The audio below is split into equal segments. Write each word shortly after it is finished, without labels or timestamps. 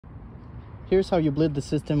Here's how you bleed the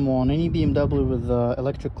system on any BMW with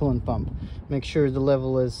electric coolant pump. Make sure the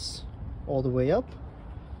level is all the way up.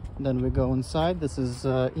 Then we go inside. This is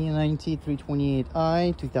E90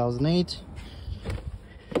 328i 2008.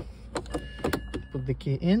 Put the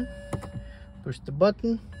key in, push the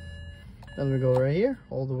button, then we go right here,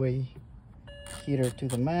 all the way heater to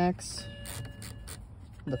the max.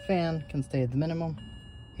 The fan can stay at the minimum,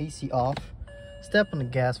 AC off. Step on the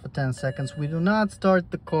gas for 10 seconds. We do not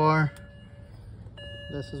start the car.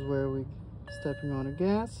 This is where we stepping on the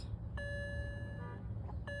gas.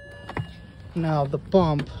 Now the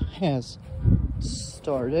pump has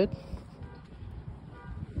started.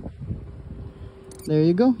 There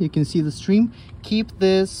you go, you can see the stream. Keep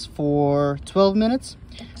this for 12 minutes,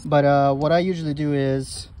 but what I usually do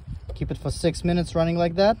is keep it for 6 minutes running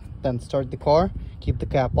like that, then start the car, keep the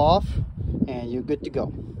cap off, and you're good to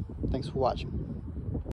go. Thanks for watching.